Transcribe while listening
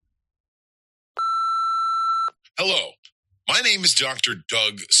Hello, my name is Dr.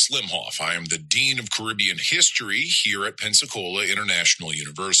 Doug Slimhoff. I am the Dean of Caribbean History here at Pensacola International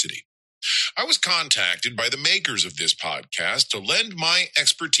University. I was contacted by the makers of this podcast to lend my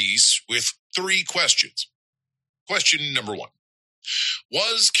expertise with 3 questions. Question number 1.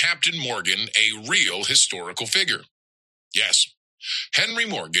 Was Captain Morgan a real historical figure? Yes. Henry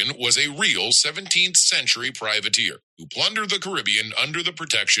Morgan was a real 17th century privateer who plundered the Caribbean under the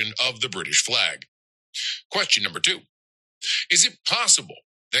protection of the British flag. Question number 2. Is it possible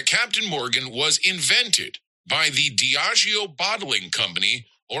that Captain Morgan was invented by the Diageo Bottling Company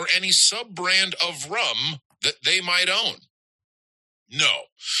or any sub-brand of rum that they might own? No.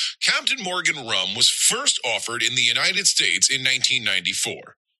 Captain Morgan rum was first offered in the United States in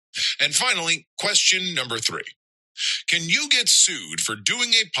 1994. And finally, question number 3. Can you get sued for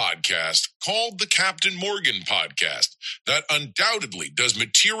doing a podcast called the Captain Morgan Podcast that undoubtedly does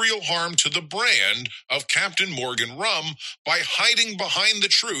material harm to the brand of Captain Morgan rum by hiding behind the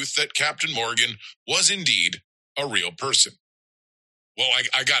truth that Captain Morgan was indeed a real person? Well,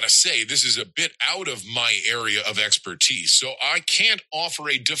 I gotta say, this is a bit out of my area of expertise, so I can't offer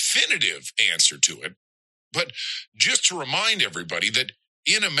a definitive answer to it. But just to remind everybody that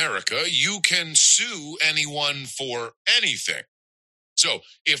in America, you can sue anyone for anything. So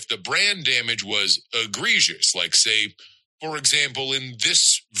if the brand damage was egregious, like say, for example, in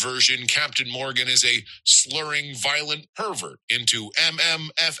this version, Captain Morgan is a slurring violent pervert into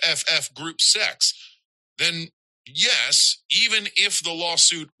MMFFF group sex, then yes, even if the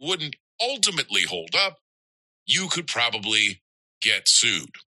lawsuit wouldn't ultimately hold up, you could probably get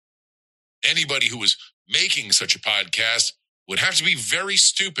sued. Anybody who was making such a podcast would have to be very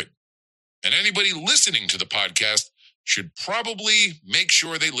stupid. And anybody listening to the podcast should probably make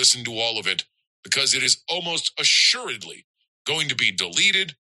sure they listen to all of it, because it is almost assuredly going to be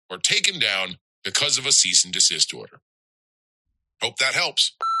deleted or taken down because of a cease and desist order. Hope that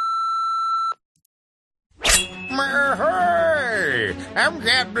helps. Hey, I'm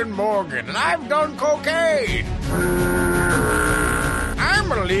Captain Morgan, and I've done cocaine.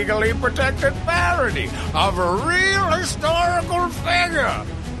 I'm a legally protected parody of a real historical figure.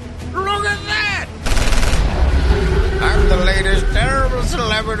 Look at that! I'm the latest terrible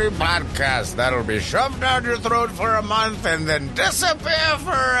celebrity podcast that'll be shoved down your throat for a month and then disappear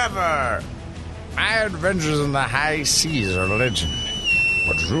forever. My adventures in the high seas are legend,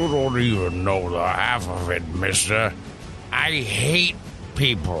 but you don't even know the half of it, mister. I hate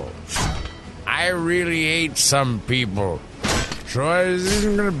people. I really hate some people. So is this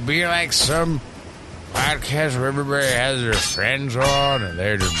going to be like some podcast where everybody has their friends on and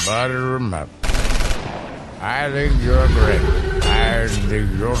they just butter them up? I think you're great. I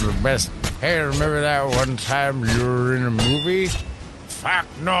think you're the best. Hey, remember that one time you were in a movie? Fuck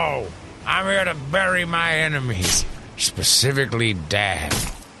no. I'm here to bury my enemies. Specifically Dad.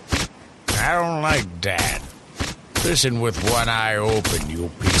 I don't like Dad. Listen with one eye open, you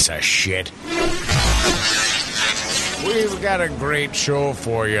piece of shit. We've got a great show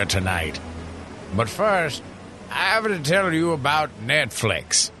for you tonight. But first, I have to tell you about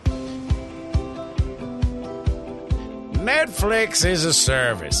Netflix. Netflix is a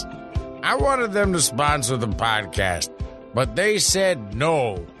service. I wanted them to sponsor the podcast, but they said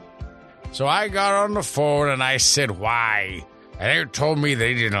no. So I got on the phone and I said why. And they told me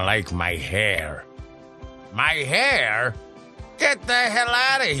they didn't like my hair. My hair? Get the hell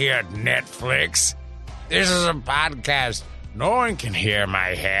out of here, Netflix. This is a podcast. No one can hear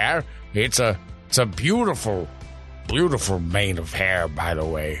my hair. It's a beautiful, beautiful mane of hair, by the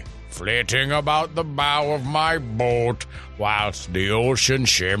way. Flitting about the bow of my boat whilst the ocean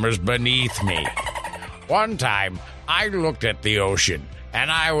shimmers beneath me. One time, I looked at the ocean and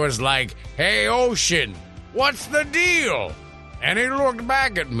I was like, "Hey, ocean, what's the deal?" And he looked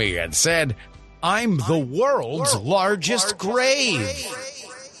back at me and said, "I'm the world's largest grave."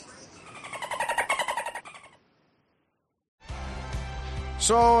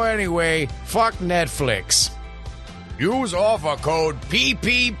 So anyway, fuck Netflix. Use offer code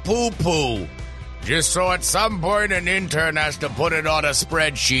PPPOOPOO. Just so at some point an intern has to put it on a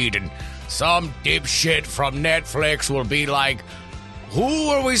spreadsheet and some dipshit from Netflix will be like, "Who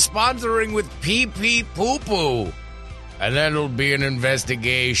are we sponsoring with PPPOOPOO?" And then it'll be an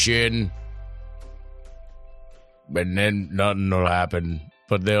investigation. And then nothing will happen.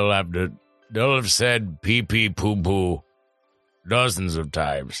 But they'll have said PPPOOPOO dozens of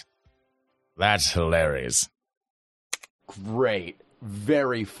times. That's hilarious. Great.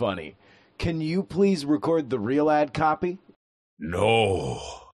 Very funny. Can you please record the real ad copy? No.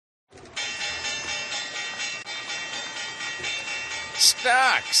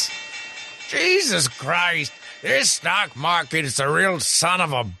 Stux! Jesus Christ! This stock market is a real son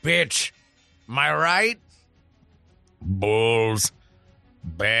of a bitch. Am I right? Bulls.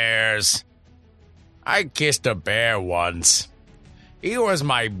 Bears. I kissed a bear once. He was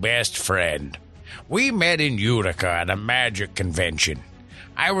my best friend. We met in Utica at a magic convention.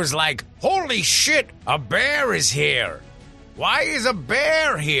 I was like, holy shit, a bear is here. Why is a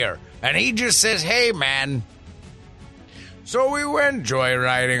bear here? And he just says, hey, man. So we went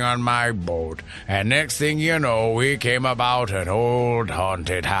joyriding on my boat, and next thing you know, we came about an old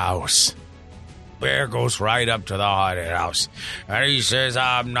haunted house. Bear goes right up to the haunted house, and he says,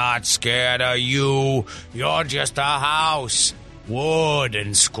 I'm not scared of you. You're just a house. Wood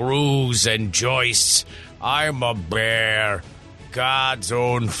and screws and joists. I'm a bear. God's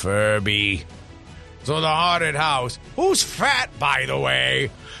own Furby. So the haunted house, who's fat, by the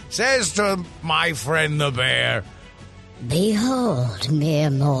way, says to my friend the bear, Behold,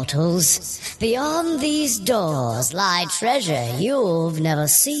 mere mortals, beyond these doors lie treasure you've never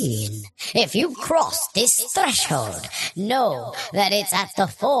seen. If you cross this threshold, know that it's at the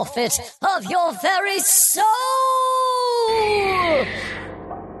forfeit of your very soul!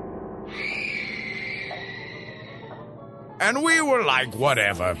 And we were like,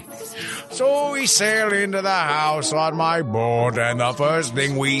 whatever. So we sail into the house on my boat, and the first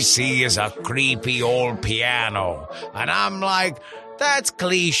thing we see is a creepy old piano. And I'm like, that's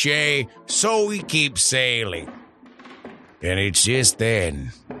cliche, so we keep sailing. And it's just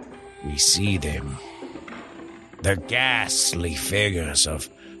then we see them. The ghastly figures of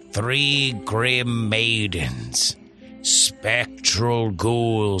 3 grim maidens, spectral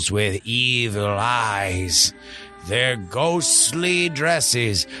ghouls with evil eyes, their ghostly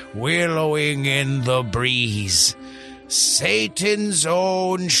dresses willowing in the breeze. Satan's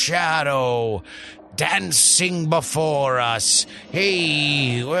own shadow dancing before us.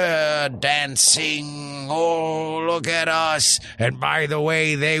 Hey, we're dancing. Oh, look at us. And by the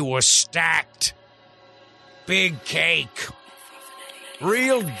way, they were stacked. Big cake.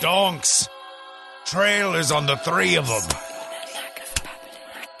 Real donks. Trailers on the 3 of them.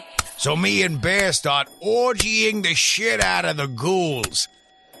 So me and Bear start orgying the shit out of the ghouls.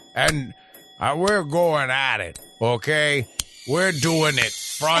 And we're going at it, okay? We're doing it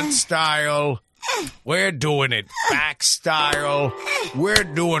front style. We're doing it back style. We're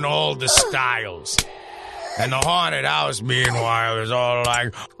doing all the styles. And the haunted house, meanwhile, is all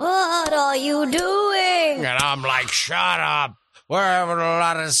like, What are you doing? and I'm like, shut up. We're having a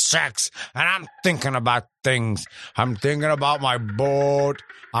lot of sex. And I'm thinking about things. I'm thinking about my boat.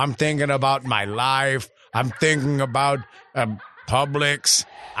 I'm thinking about my life. I'm thinking about Publix.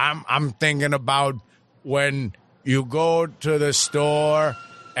 I'm thinking about when you go to the store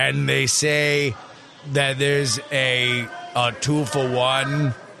and they say that there's a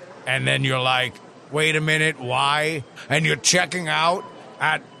 2-for-1, and then you're like, wait a minute, why? And you're checking out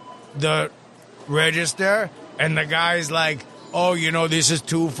at the register, and the guy's like, oh, this is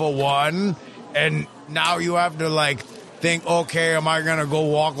 2-for-1, and now you have to think, okay, am I gonna go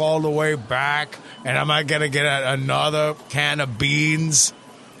walk all the way back, and am I gonna get another can of beans?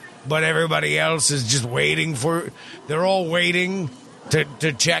 But everybody else is just waiting they're all waiting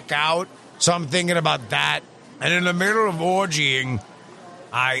to check out. So I'm thinking about that, and in the middle of orgying,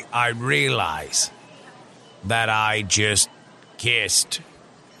 I realize that I just kissed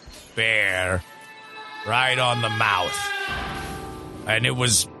Bear right on the mouth, and it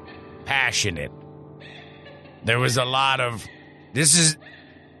was passionate. There was a lot of, this is,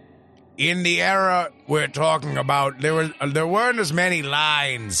 in the era we're talking about, there weren't as many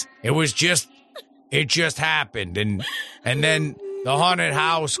lines. It just happened. And then the haunted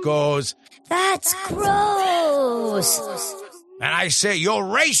house goes, That's gross. and I say, you're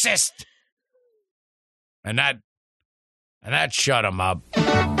racist. And that shut him up.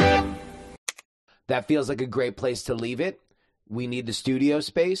 That feels like a great place to leave it. We need the studio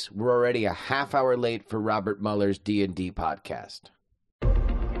space. We're already a half hour late for Robert Mueller's D&D podcast.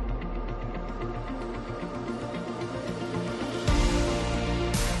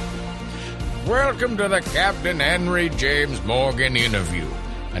 Welcome to the Captain Henry James Morgan interview,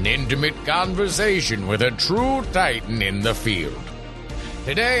 an intimate conversation with a true titan in the field.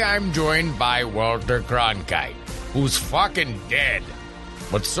 Today I'm joined by Walter Cronkite, who's fucking dead.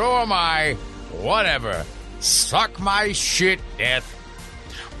 But so am I. Whatever. Suck my shit, death.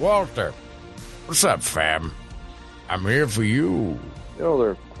 Walter, what's up, fam? I'm here for you. There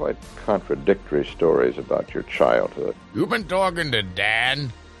are quite contradictory stories about your childhood. You've been talking to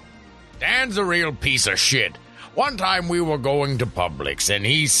Dan? Dan's a real piece of shit. One time we were going to Publix, and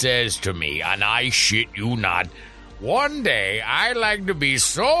he says to me, and I shit you not, One day, I'd like to be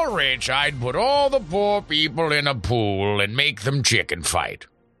so rich I'd put all the poor people in a pool and make them chicken fight.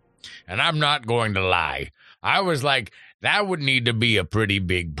 And I'm not going to lie. I was like, that would need to be a pretty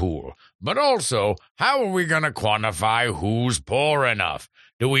big pool. But also, how are we going to quantify who's poor enough?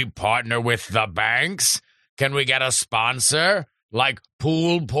 Do we partner with the banks? Can we get a sponsor? Like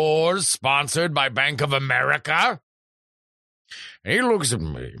Pool Poors, sponsored by Bank of America? And he looks at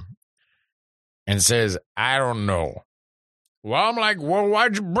me and says, I don't know. Well, I'm like, well,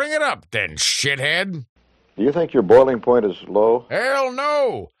 why'd you bring it up then, shithead? Do you think your boiling point is low? Hell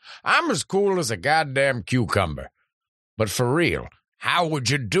no. I'm as cool as a goddamn cucumber. But for real, how would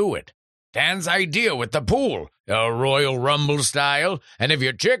you do it? Dan's idea with the pool, a Royal Rumble style. And if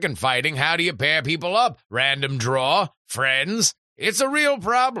you're chicken fighting, how do you pair people up? Random draw? Friends? It's a real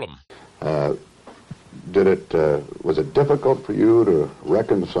problem. Was it difficult for you to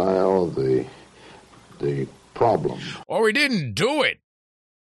reconcile the problem? Or we didn't do it.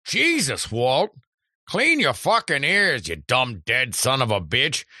 Jesus, Walt. Clean your fucking ears, you dumb dead son of a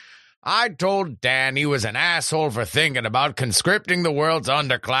bitch. I told Dan he was an asshole for thinking about conscripting the world's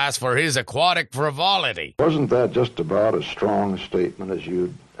underclass for his aquatic frivolity. Wasn't that just about as strong a statement as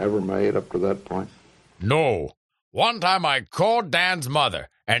you'd ever made up to that point? No. One time I called Dan's mother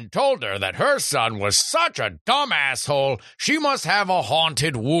and told her that her son was such a dumb asshole, she must have a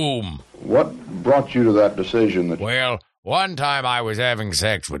haunted womb. What brought you to that decision? Well, one time I was having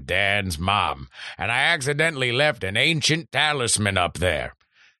sex with Dan's mom, and I accidentally left an ancient talisman up there.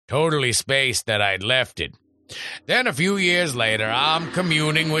 Totally spaced that I'd left it. Then a few years later, I'm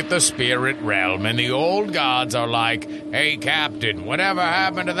communing with the spirit realm, and the old gods are like, hey, Captain, whatever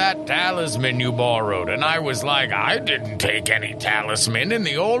happened to that talisman you borrowed? And I was like, I didn't take any talisman. And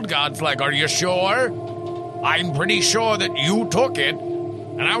the old god's like, are you sure? I'm pretty sure that you took it.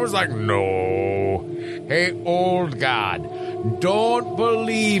 And I was like, no. Hey, old god, don't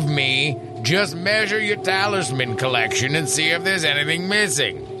believe me. Just measure your talisman collection and see if there's anything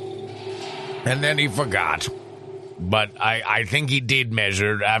missing. And then he forgot. But I think he did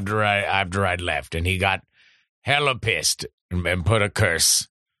measure after I'd left, and he got hella pissed and put a curse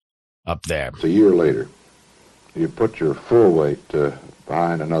up there. It's a year later. You put your full weight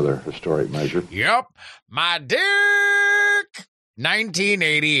behind another historic measure. Yep, my dick!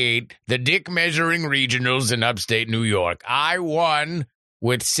 1988, the dick measuring regionals in upstate New York. I won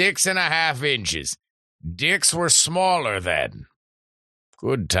with 6.5 inches. Dicks were smaller then.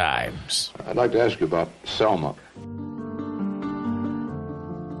 Good times. I'd like to ask you about Selma.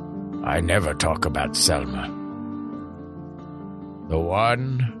 I never talk about Selma. The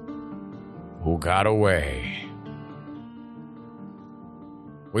one who got away.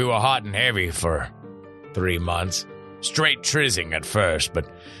 We were hot and heavy for 3 months. Straight trizzing at first, but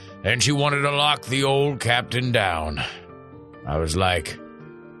then she wanted to lock the old captain down. I was like,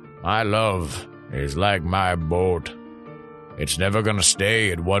 my love is like my boat. It's never gonna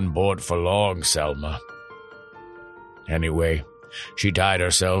stay at one port for long, Selma. Anyway, she tied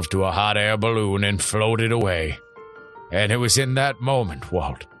herself to a hot air balloon and floated away. And it was in that moment,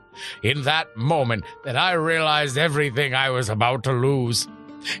 Walt, in that moment that I realized everything I was about to lose.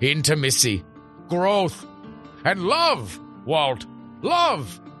 Intimacy, growth, and love, Walt.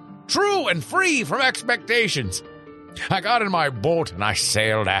 Love. True and free from expectations. I got in my boat and I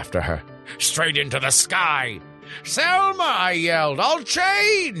sailed after her, straight into the sky. Selma, I yelled, I'll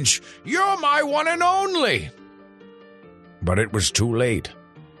change. You're my one and only. But it was too late.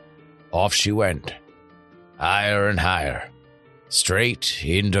 Off she went, higher and higher, straight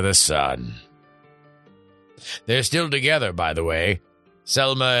into the sun. They're still together, by the way,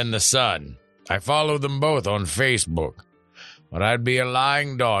 Selma and the sun. I follow them both on Facebook. But I'd be a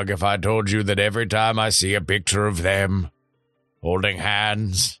lying dog if I told you that every time I see a picture of them holding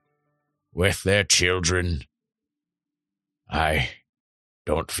hands with their children, I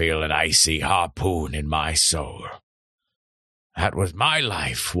don't feel an icy harpoon in my soul. That was my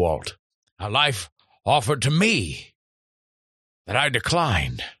life, Walt. A life offered to me that I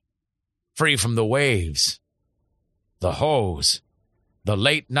declined. Free from the waves, the hoes, the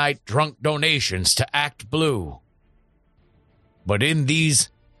late-night drunk donations to Act Blue. But in these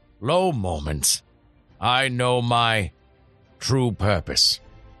low moments, I know my true purpose.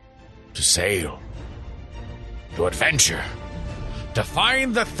 To sail. To adventure. To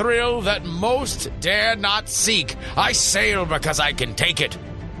find the thrill that most dare not seek. I sail because I can take it.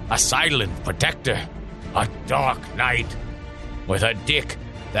 A silent protector. A dark knight. With a dick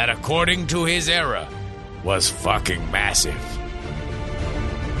that, according to his era, was fucking massive.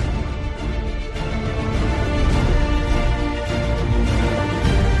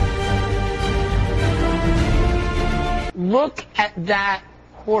 Look at that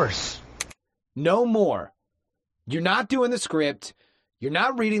horse. No more. You're not doing the script. You're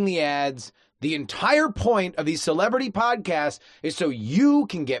not reading the ads. The entire point of these celebrity podcasts is so you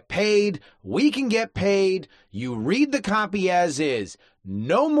can get paid, we can get paid, you read the copy as is.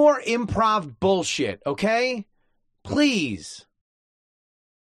 No more improv bullshit, okay? Please.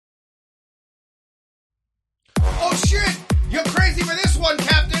 Oh, shit! You're crazy for this one,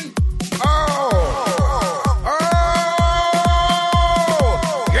 Captain! Oh!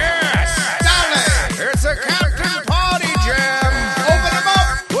 Yes! Darling! It's a Captain Party Jam! Open them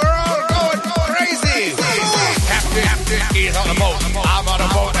up! We're all going crazy! Captain is on a boat. I'm on a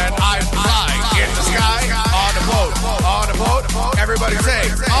boat and I'm flying in the sky. On a boat. On a boat. Everybody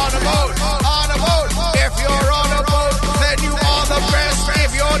say, on a boat. On a boat. If you're on a boat, then you are the best.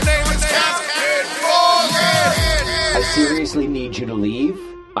 If your name is Captain Morgan! I seriously need you to leave.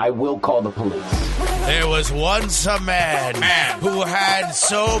 I will call the police. There was once a man who had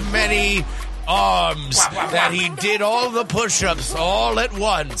so many arms that he did all the push-ups all at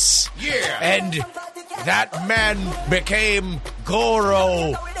once. Yeah. And that man became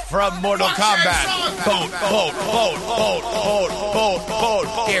Goro from Mortal Kombat. Boat.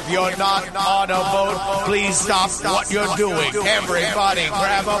 If you're not on a boat, please stop what you're doing. Everybody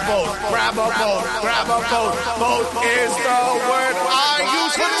grab a boat. Grab a boat. Grab a boat. Boat is the word I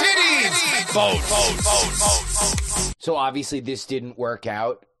use for titties. Boat. So obviously this didn't work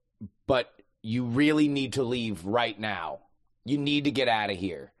out, but you really need to leave right now. You need to get out of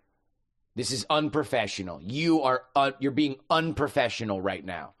here. This is unprofessional. You're being unprofessional right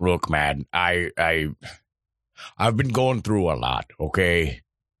now. Look, man, I've been going through a lot, okay?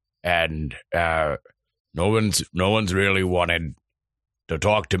 And no one's really wanted to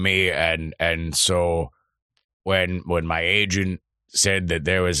talk to me, and so when my agent said that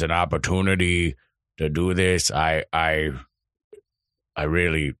there was an opportunity to do this, I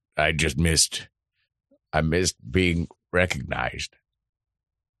missed being recognized.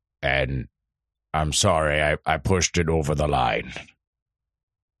 And I'm sorry, I pushed it over the line.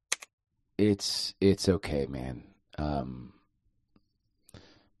 It's okay, man.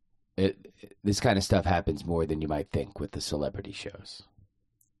 This kind of stuff happens more than you might think with the celebrity shows.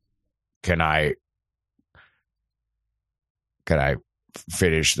 Can I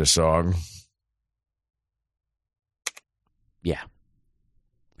finish the song? Yeah,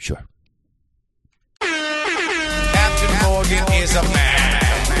 sure. Captain Morgan is a man.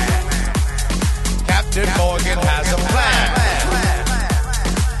 Captain Morgan has a plan.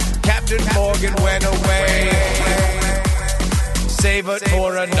 Captain Morgan went away. Save it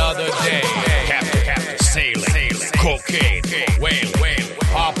for another day. Captain, sailing, cocaine, whale,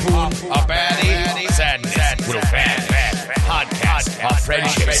 harpoon, a baddie, sadness, will fan, podcast, our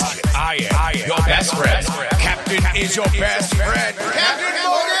friendships. I am your best friend. Captain is your best friend. Captain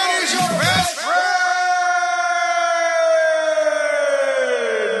Morgan is your best friend.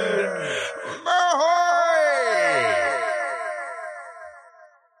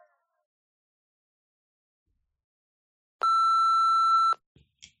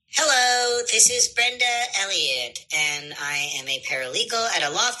 Hello, this is Brenda Elliott, and I am a paralegal at a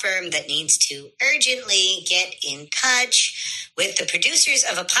law firm that needs to urgently get in touch with the producers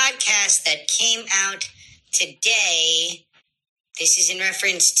of a podcast that came out today. This is in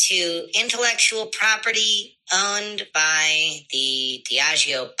reference to intellectual property owned by the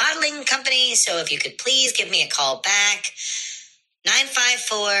Diageo Bottling Company. So if you could please give me a call back,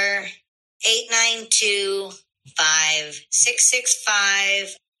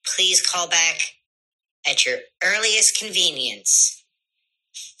 954-892-5665. Please call back at your earliest convenience.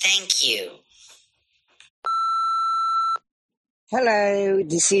 Thank you. Hello,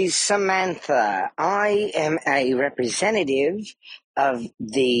 this is Samantha. I am a representative of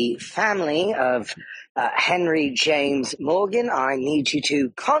the family of Henry James Morgan. I need you to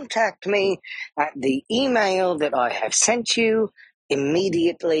contact me at the email that I have sent you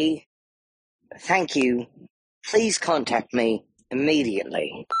immediately. Thank you. Please contact me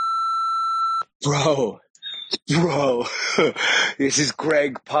immediately. Bro, this is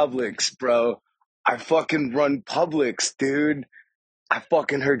Greg Publix, bro. I fucking run Publix, dude. I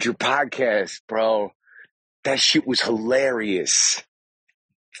fucking heard your podcast, bro. That shit was hilarious.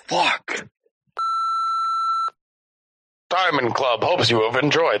 Fuck. Diamond Club hopes you have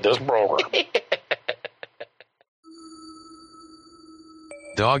enjoyed this program.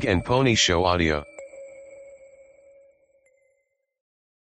 Dog and Pony Show audio.